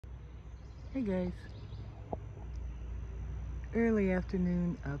Hey guys, early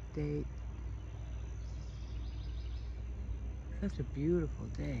afternoon update. Such a beautiful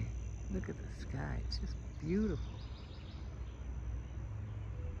day. Look at the sky, it's just beautiful.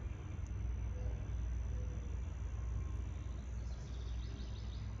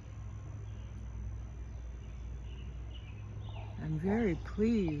 I'm very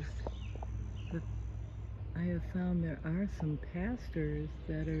pleased that I have found there are some pastors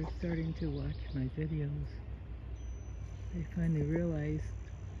that are starting to watch my videos. They finally realized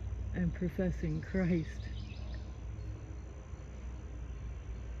I'm professing Christ.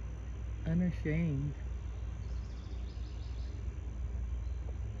 Unashamed.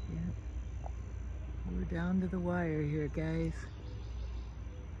 Yep. We're down to the wire here, guys.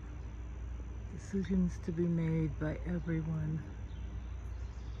 Decisions to be made by everyone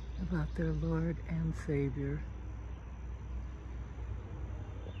about their Lord and Savior.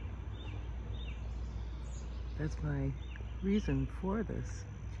 That's my reason for this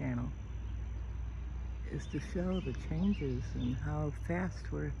channel, is to show the changes and how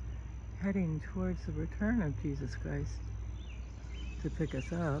fast we're heading towards the return of Jesus Christ to pick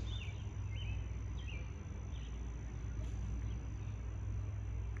us up.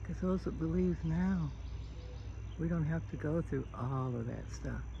 Because those that believe now, we don't have to go through all of that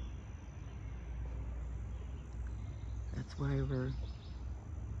stuff. That's why we're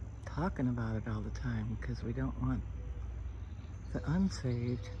talking about it all the time, because we don't want the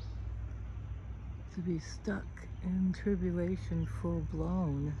unsaved to be stuck in tribulation full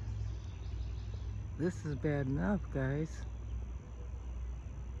blown. This is bad enough, guys.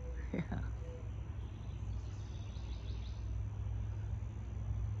 Yeah.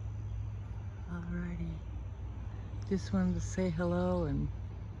 Alrighty. Just wanted to say hello and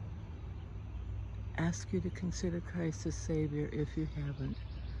ask you to consider Christ as Savior if you haven't,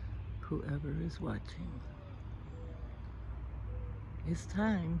 whoever is watching. It's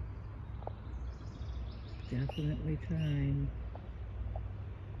time. Definitely time.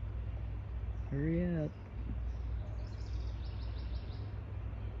 Hurry up.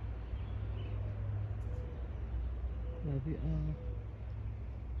 Love you all.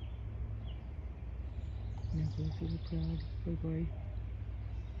 Now go to the crowd. Good boy.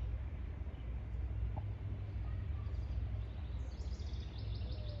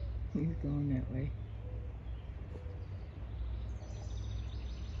 He's going that way.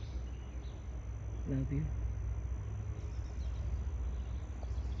 Love you.